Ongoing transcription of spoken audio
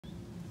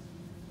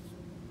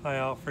Hi,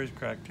 Al, freeze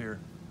cracked here.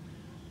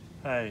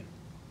 Hey,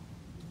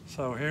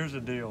 so here's the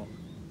deal.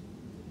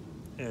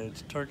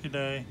 It's Turkey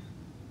Day,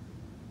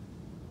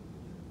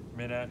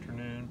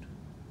 mid-afternoon,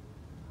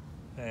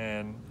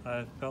 and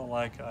I felt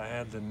like I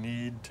had the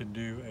need to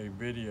do a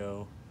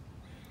video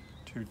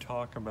to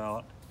talk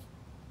about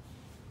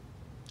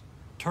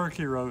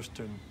turkey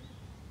roasting,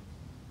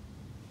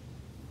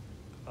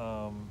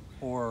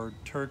 or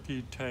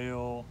turkey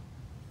tail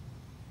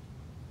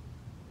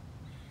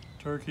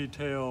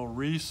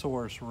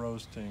resource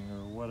roasting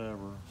or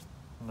whatever.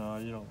 No,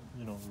 you don't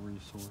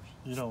resource.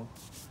 You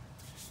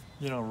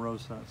don't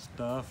roast that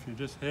stuff. You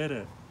just hit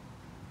it.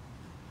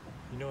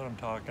 You know what I'm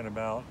talking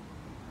about.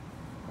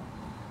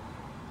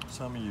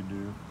 Some of you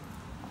do.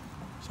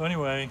 So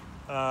anyway,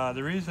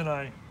 the reason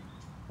I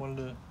wanted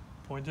to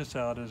point this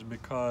out is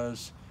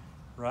because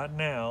right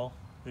now,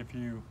 if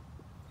you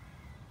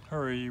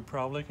hurry, you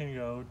probably can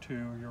go to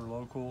your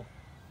local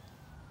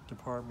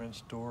department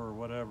store or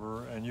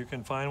whatever, and you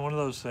can find one of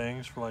those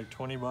things for like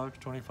 20 bucks,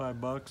 25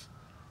 bucks.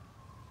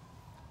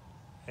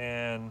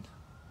 And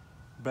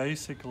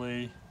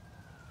basically,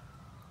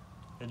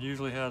 it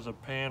usually has a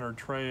pan or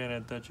tray in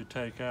it that you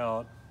take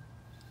out.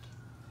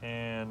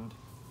 And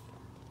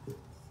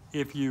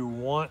if you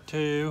want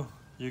to,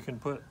 you can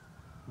put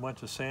a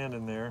bunch of sand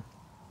in there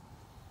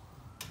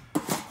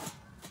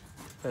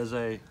as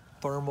a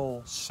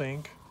thermal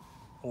sink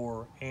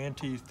or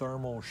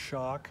anti-thermal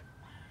shock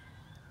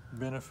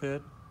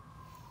benefit.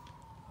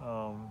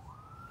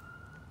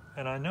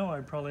 And I know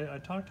I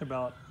talked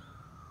about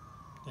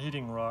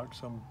heating rock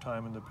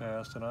sometime in the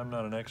past, and I'm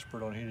not an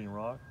expert on heating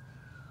rock,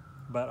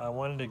 but I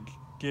wanted to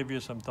give you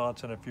some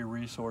thoughts and a few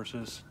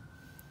resources.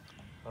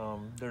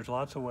 There's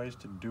lots of ways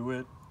to do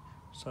it.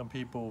 Some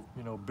people,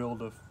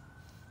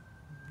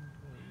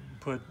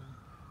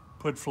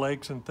 put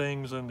flakes and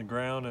things in the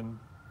ground and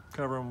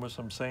cover them with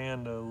some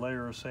sand, a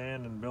layer of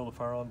sand, and build a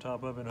fire on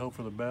top of it and hope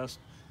for the best.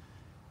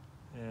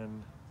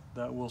 And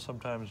that will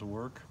sometimes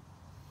work.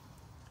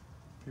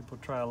 People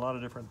try a lot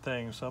of different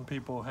things. Some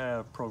people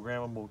have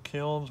programmable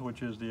kilns,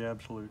 which is the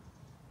absolute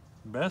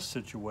best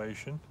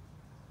situation,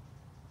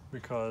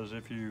 because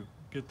if you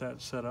get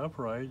that set up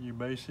right, you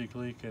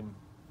basically can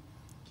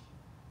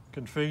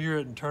configure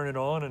it and turn it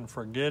on and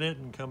forget it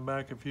and come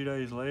back a few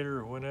days later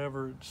or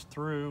whenever it's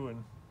through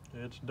and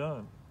it's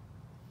done.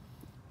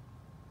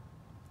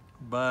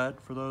 But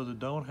for those that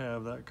don't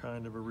have that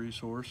kind of a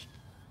resource,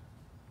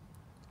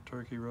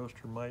 turkey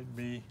roaster might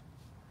be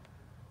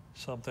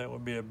something that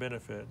would be a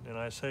benefit. And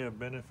I say a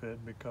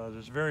benefit because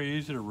it's very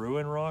easy to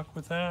ruin rock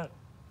with that.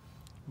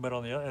 But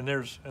on the other, and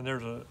there's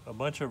a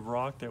bunch of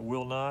rock that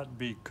will not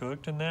be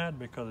cooked in that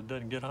because it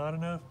doesn't get hot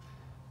enough.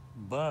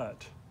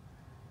 But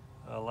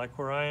like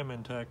where I am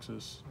in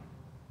Texas,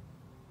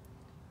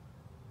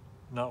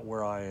 not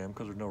where I am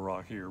because there's no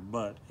rock here,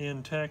 but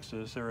in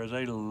Texas there is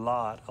a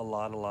lot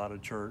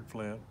of chert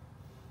flint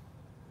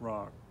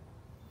rock,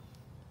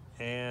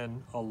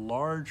 and a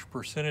large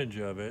percentage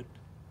of it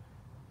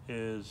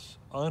is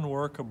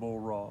unworkable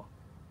raw.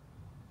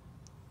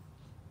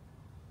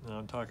 And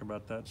I'll talk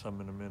about that some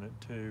in a minute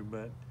too,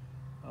 but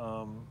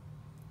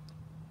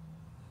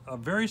a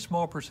very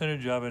small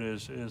percentage of it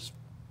is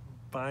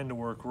fine to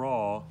work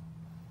raw,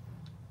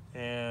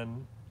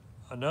 and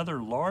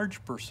another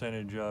large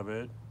percentage of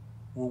it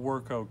will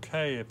work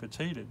okay if it's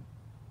heated.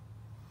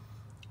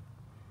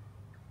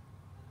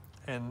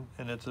 And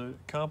it's a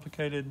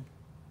complicated,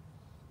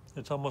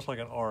 it's almost like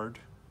an art,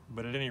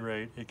 but at any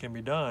rate, it can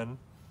be done,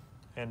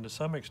 and to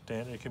some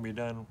extent, it can be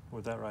done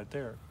with that right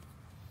there.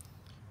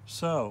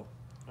 So,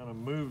 I'm gonna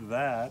move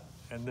that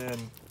and then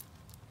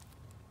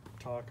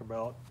talk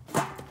about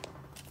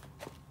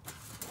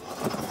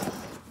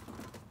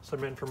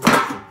some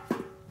information.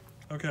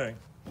 Okay.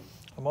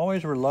 I'm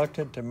always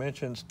reluctant to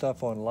mention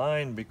stuff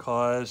online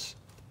because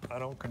I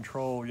don't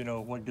control,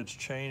 what gets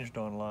changed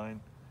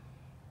online.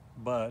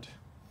 But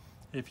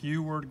if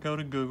you were to go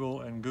to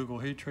Google and Google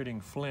heat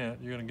treating flint,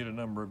 you're going to get a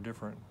number of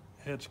different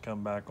hits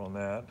come back on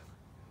that.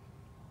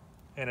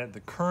 And at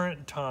the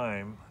current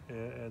time,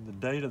 at the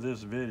date of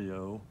this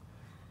video,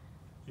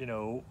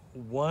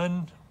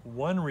 one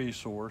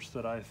resource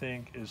that I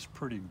think is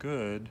pretty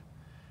good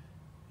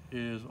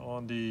is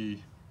on the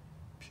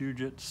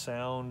Puget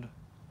Sound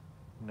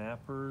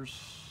Nappers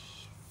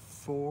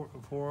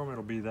forum.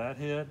 It'll be that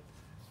hit,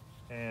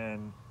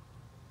 and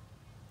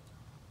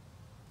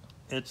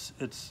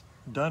it's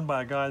done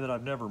by a guy that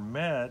I've never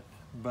met,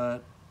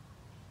 but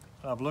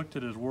I've looked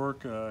at his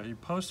work. He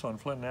posts on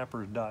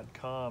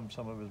flintnappers.com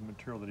some of his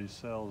material that he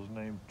sells. His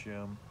name's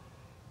Jim,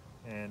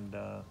 and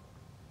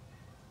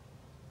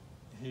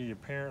he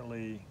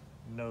apparently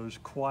knows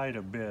quite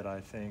a bit,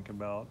 I think,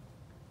 about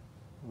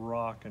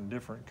rock and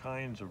different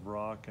kinds of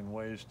rock and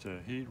ways to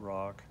heat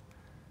rock.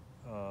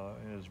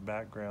 And his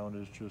background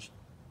is just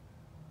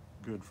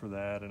good for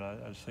that, and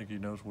I just think he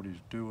knows what he's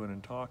doing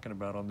and talking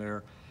about on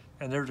there.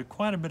 And there's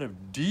quite a bit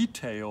of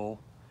detail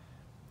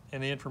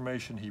in the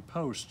information he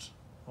posts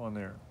on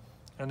there.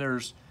 And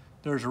there's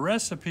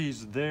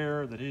recipes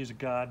there that he's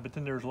got, but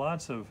then there's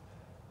lots of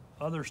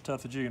other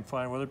stuff that you can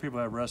find, whether people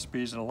have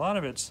recipes, and a lot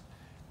of it's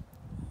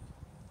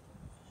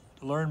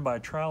learned by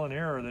trial and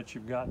error that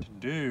you've got to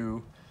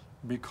do,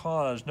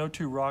 because no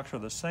two rocks are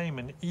the same,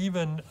 and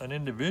even an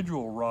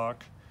individual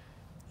rock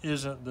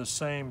isn't the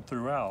same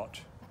throughout.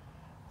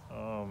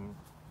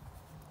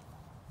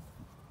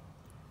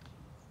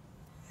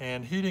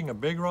 And heating a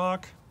big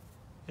rock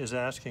is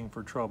asking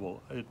for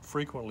trouble. It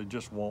frequently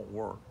just won't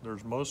work.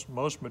 There's most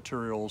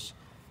materials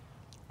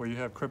where you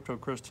have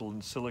cryptocrystal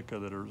and silica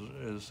that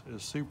is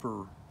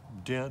super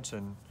dense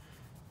and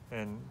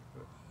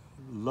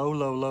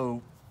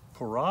low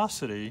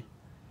porosity.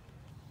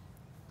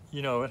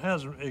 You know,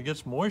 it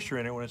gets moisture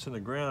in it when it's in the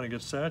ground. It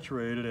gets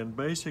saturated, and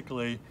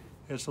basically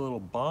it's a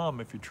little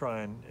bomb if you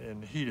try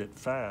and heat it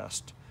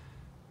fast.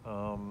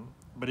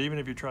 But even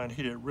if you try and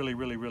heat it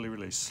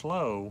really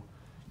slow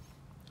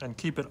and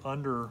keep it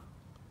under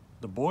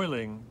the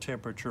boiling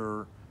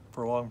temperature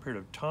for a long period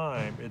of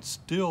time, it's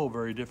still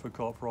very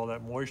difficult for all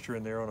that moisture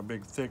in there on a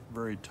big, thick,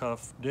 very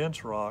tough,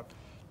 dense rock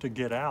to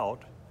get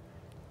out.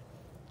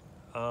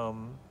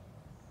 And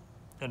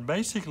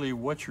basically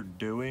what you're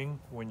doing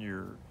when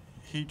you're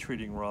heat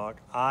treating rock,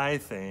 I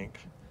think,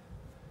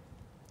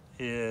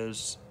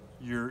 is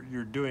you're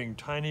doing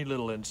tiny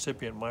little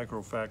incipient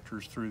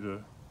microfractures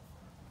through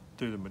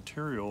the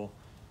material,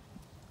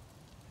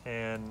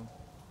 and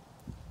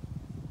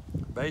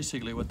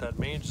basically what that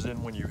means is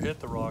then when you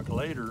hit the rock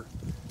later,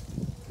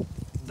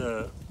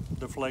 the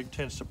flake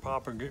tends to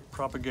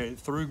propagate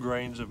through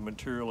grains of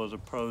material as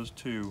opposed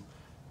to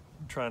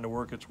trying to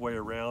work its way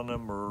around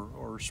them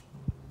or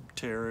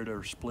tear it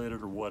or split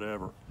it or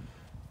whatever.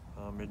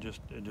 It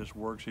just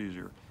works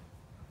easier.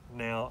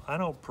 Now, I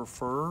don't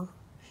prefer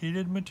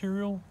heated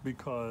material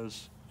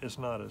because it's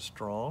not as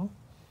strong,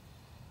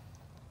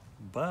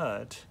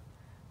 but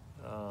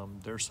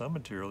there's some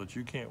material that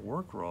you can't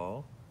work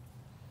raw,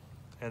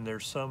 and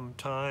there's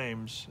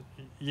sometimes,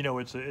 you know,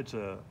 it's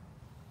a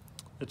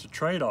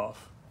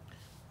trade-off.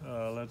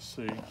 Let's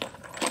see.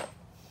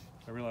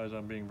 I realize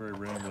I'm being very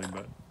rambly,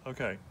 but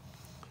okay.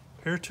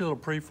 Here's two little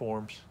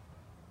preforms,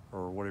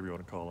 or whatever you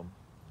want to call them,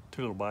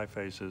 two little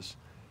bifaces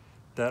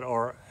that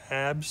are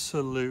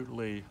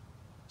absolutely,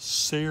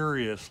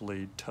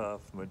 seriously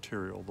tough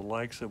material, the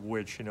likes of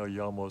which, you know,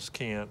 you almost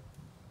can't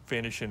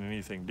finish in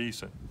anything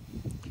decent.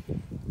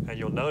 And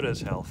you'll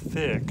notice how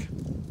thick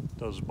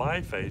those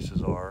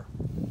bifaces are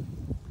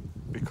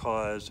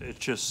because it's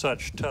just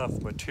such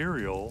tough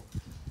material.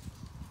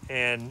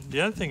 And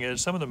the other thing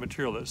is, some of the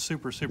material that's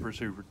super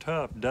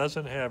tough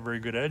doesn't have very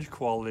good edge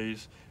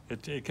qualities.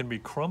 It can be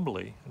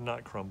crumbly,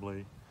 not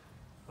crumbly.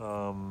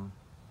 I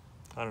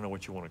don't know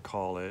what you want to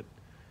call it.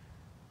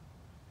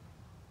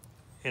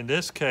 In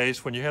this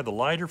case, when you have the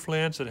lighter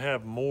flints that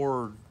have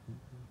more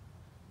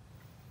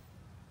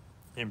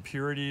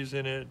impurities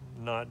in it,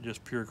 not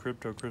just pure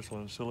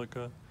cryptocrystalline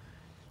silica,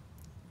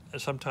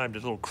 sometimes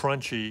it's a little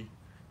crunchy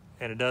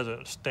and it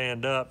doesn't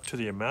stand up to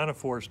the amount of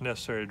force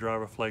necessary to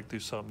drive a flake through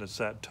something that's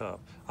that tough.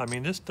 I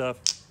mean, this stuff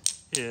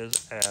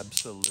is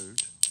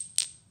absolute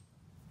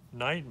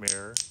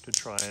nightmare to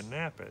try and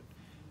nap it.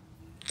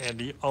 And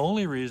the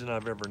only reason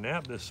I've ever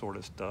napped this sort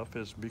of stuff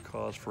is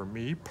because, for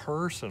me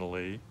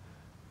personally,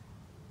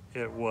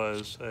 it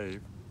was a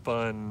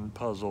fun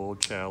puzzle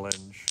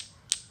challenge.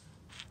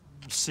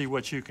 See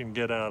what you can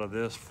get out of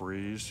this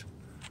freeze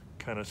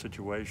kind of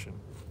situation.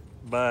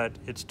 But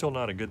it's still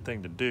not a good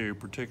thing to do,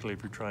 particularly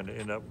if you're trying to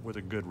end up with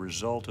a good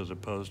result as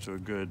opposed to a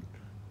good,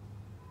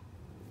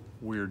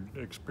 weird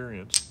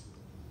experience.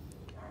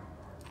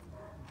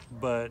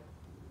 But,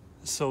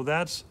 so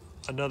that's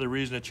another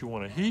reason that you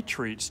want to heat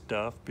treat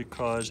stuff,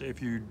 because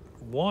if you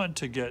want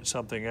to get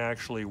something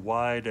actually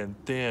wide and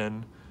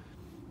thin,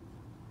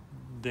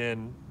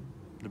 then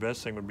the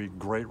best thing would be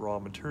great raw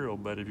material.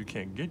 But if you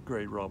can't get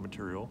great raw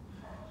material,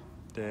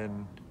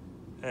 then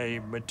a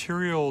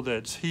material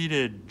that's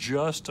heated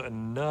just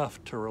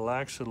enough to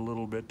relax it a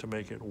little bit to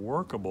make it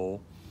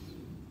workable,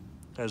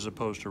 as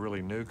opposed to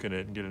really nuking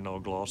it and getting all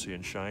glossy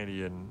and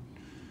shiny and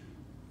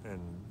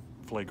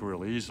flake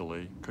real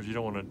easily, because you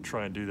don't want to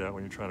try and do that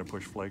when you're trying to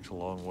push flakes a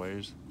long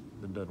ways.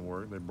 It doesn't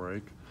work, they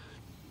break.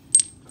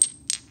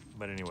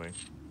 But anyway,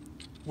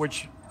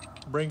 which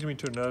brings me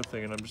to another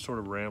thing, and I'm just sort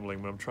of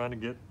rambling, but I'm trying to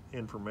get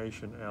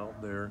information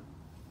out there.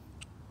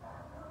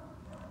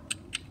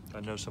 I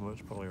know some of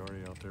it's probably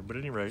already out there, but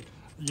at any rate,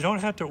 you don't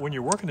have to, when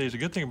you're working these, the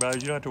good thing about it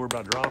is you don't have to worry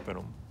about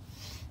dropping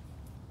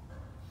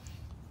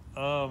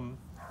them.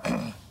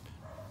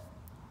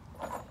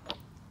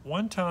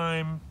 One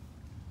time,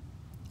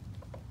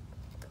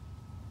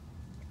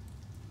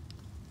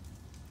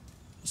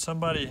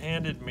 somebody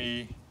handed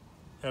me,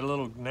 at a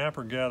little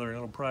napper gathering, a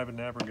little private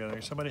napper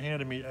gathering, somebody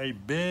handed me a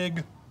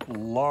big,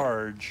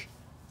 large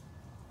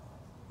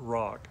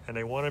rock, and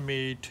they wanted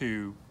me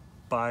to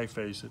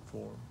biface it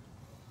for them.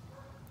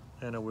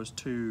 And it was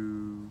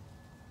too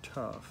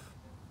tough.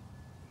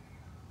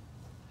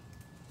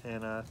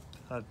 And I'm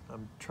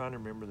trying to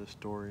remember the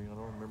story. I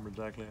don't remember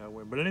exactly how it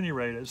went. But at any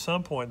rate, at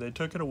some point, they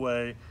took it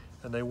away,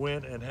 and they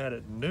went and had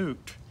it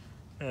nuked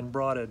and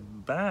brought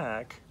it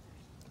back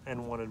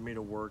and wanted me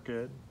to work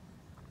it.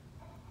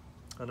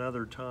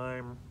 another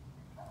time,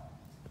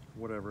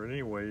 whatever.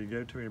 Anyway, you gave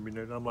it to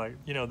me, and I'm like,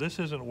 you know, this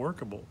isn't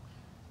workable.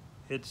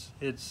 It's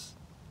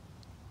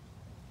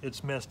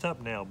messed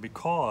up now,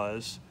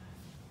 because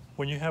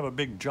when you have a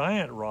big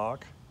giant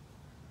rock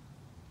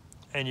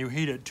and you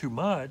heat it too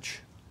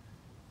much,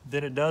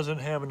 then it doesn't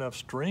have enough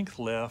strength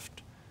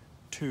left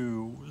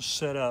to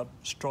set up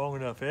strong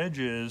enough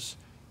edges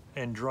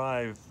and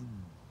drive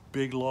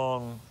big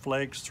long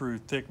flakes through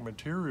thick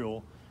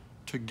material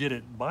to get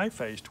it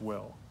bifaced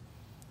well.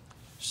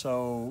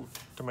 So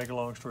to make a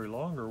long story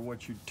longer,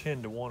 what you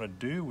tend to want to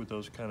do with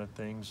those kind of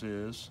things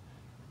is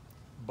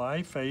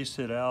biface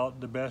it out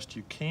the best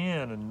you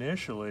can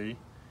initially,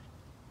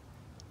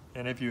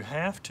 and if you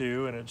have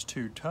to and it's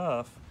too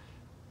tough,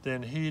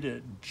 then heat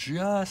it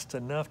just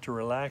enough to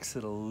relax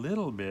it a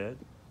little bit.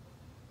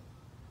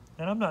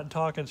 And I'm not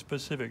talking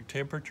specific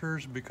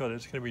temperatures, because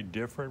it's going to be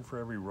different for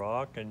every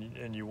rock,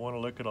 and you want to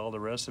look at all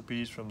the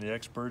recipes from the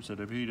experts that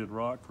have heated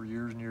rock for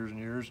years and years and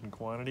years in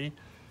quantity.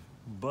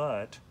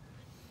 But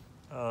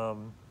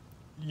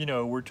you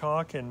know, we're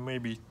talking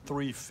maybe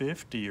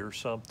 350 or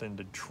something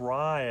to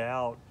try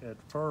out at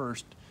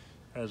first,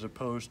 as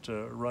opposed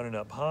to running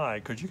up high,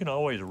 because you can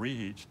always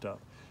reheat stuff.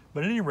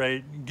 But at any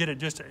rate, get it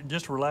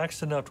just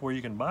relaxed enough to where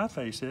you can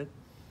biface it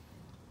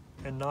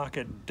and knock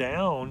it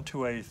down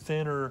to a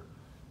thinner,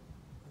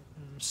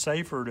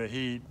 safer to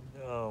heat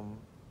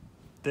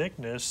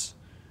thickness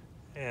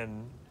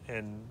and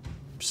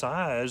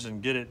size,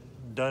 and get it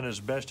done as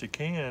best you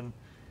can,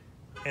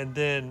 and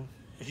then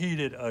heat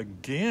it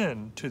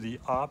again to the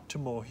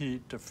optimal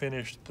heat to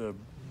finish the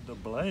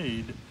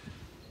blade,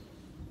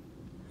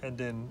 and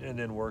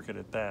then work it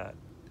at that.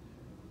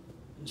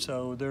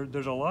 So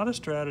there's a lot of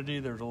strategy,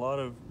 there's a lot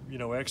of, you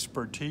know,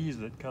 expertise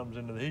that comes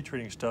into the heat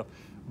treating stuff,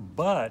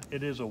 but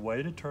it is a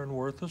way to turn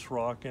worthless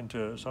rock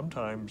into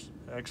sometimes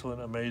excellent,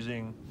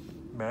 amazing,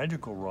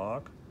 magical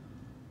rock.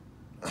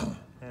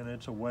 And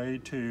it's a way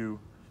to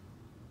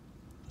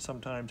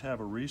sometimes have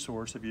a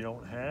resource if you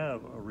don't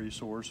have a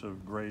resource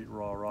of great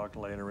raw rock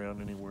laying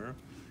around anywhere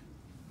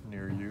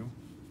near you.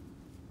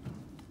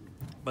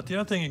 But the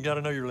other thing, you got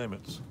to know your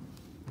limits.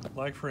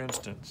 Like, for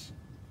instance,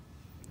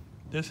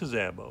 this is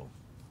Abo.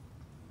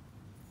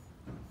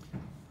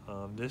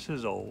 This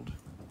is old,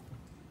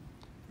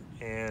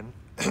 and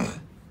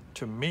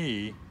to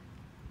me,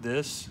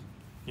 this,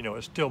 you know,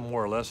 is still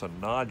more or less a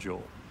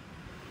nodule,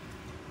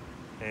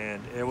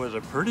 and it was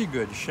a pretty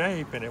good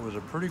shape, and it was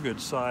a pretty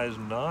good size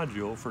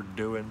nodule for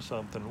doing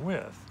something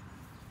with.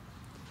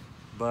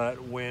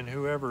 But when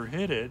whoever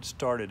hit it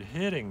started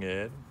hitting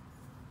it,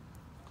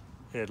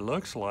 it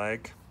looks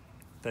like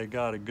they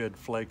got a good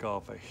flake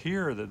off of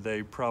here that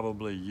they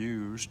probably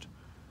used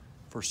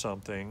for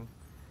something.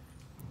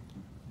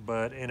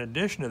 But in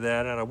addition to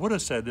that, and I would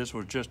have said this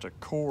was just a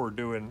core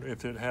doing,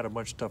 if it had a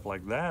bunch of stuff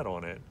like that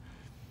on it,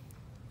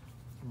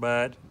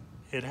 but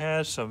it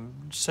has some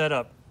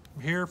setup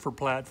here for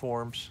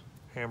platforms,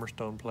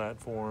 hammerstone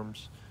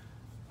platforms,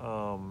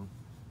 but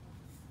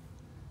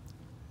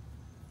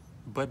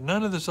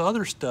none of this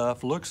other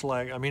stuff looks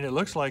like, I mean, it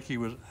looks like he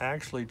was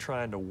actually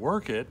trying to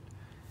work it,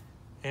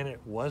 and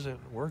it wasn't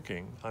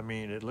working. I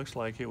mean, it looks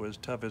like it was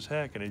tough as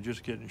heck, and he's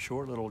just getting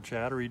short little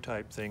chattery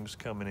type things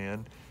coming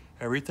in.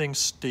 Everything's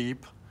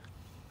steep,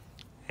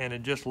 and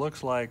it just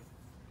looks like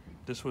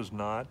this was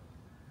not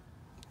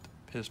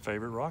his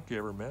favorite rock he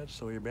ever met,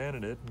 so he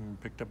abandoned it and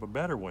picked up a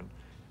better one.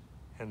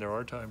 And there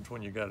are times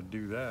when you got to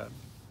do that.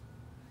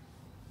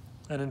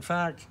 And in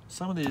fact,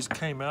 some of these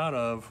came out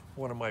of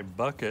one of my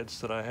buckets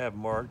that I have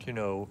marked, you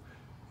know,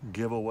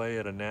 give away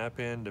at a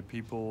nap-in to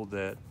people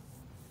that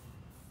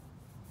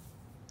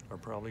are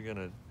probably going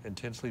to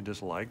intensely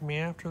dislike me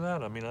after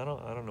that. I mean, I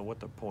don't know what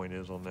the point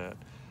is on that.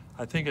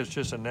 I think it's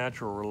just a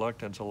natural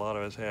reluctance a lot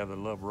of us have that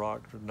love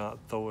rock to not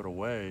throw it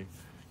away.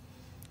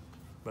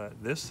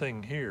 But this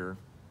thing here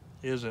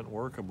isn't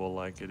workable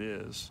like it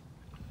is.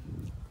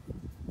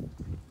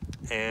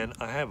 And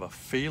I have a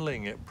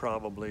feeling it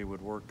probably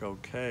would work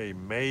okay,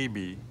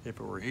 maybe, if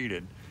it were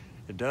heated.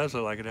 It does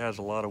look like it has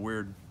a lot of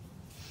weird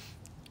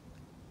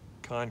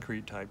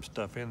concrete type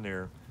stuff in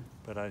there,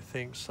 but I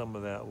think some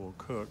of that will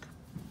cook.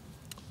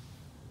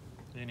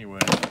 Anyway,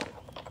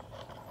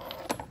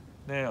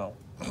 now,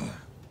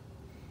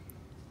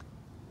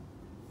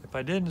 if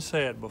I didn't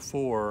say it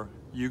before,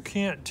 you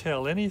can't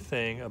tell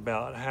anything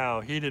about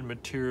how heated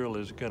material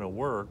is going to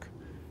work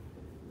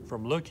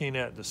from looking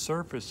at the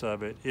surface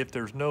of it if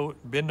there's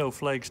been no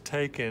flakes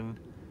taken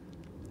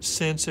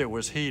since it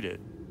was heated.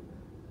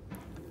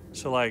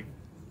 So like,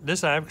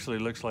 this actually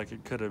looks like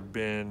it could have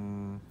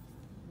been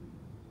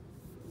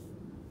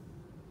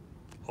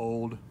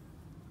old,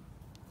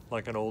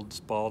 like an old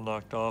spall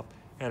knocked off,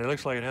 and it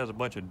looks like it has a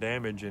bunch of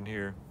damage in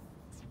here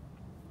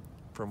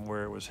from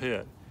where it was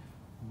hit.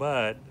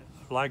 But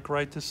like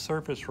this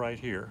surface right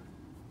here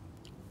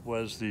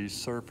was the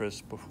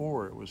surface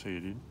before it was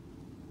heated.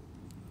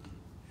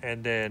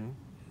 And then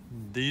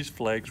these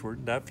flakes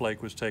that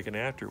flake was taken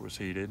after it was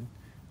heated.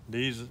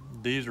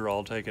 These are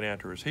all taken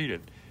after it was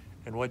heated.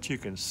 And what you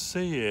can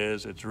see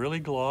is it's really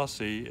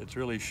glossy, it's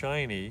really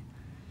shiny,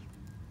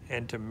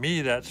 And to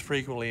me, that's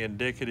frequently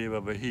indicative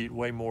of a heat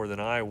way more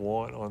than I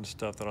want on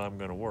stuff that I'm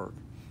going to work.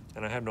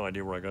 And I have no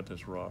idea where I got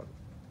this rock.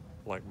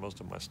 Like most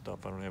of my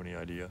stuff, I don't have any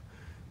idea.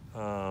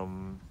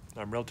 I'm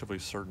relatively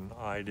certain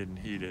I didn't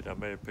heat it. I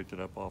may have picked it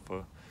up off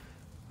a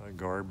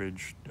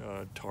garbage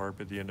tarp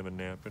at the end of a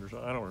napkin or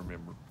something. I don't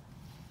remember.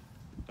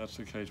 That's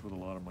the case with a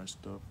lot of my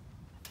stuff.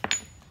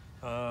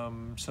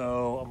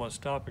 So I'm going to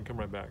stop and come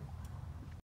right back.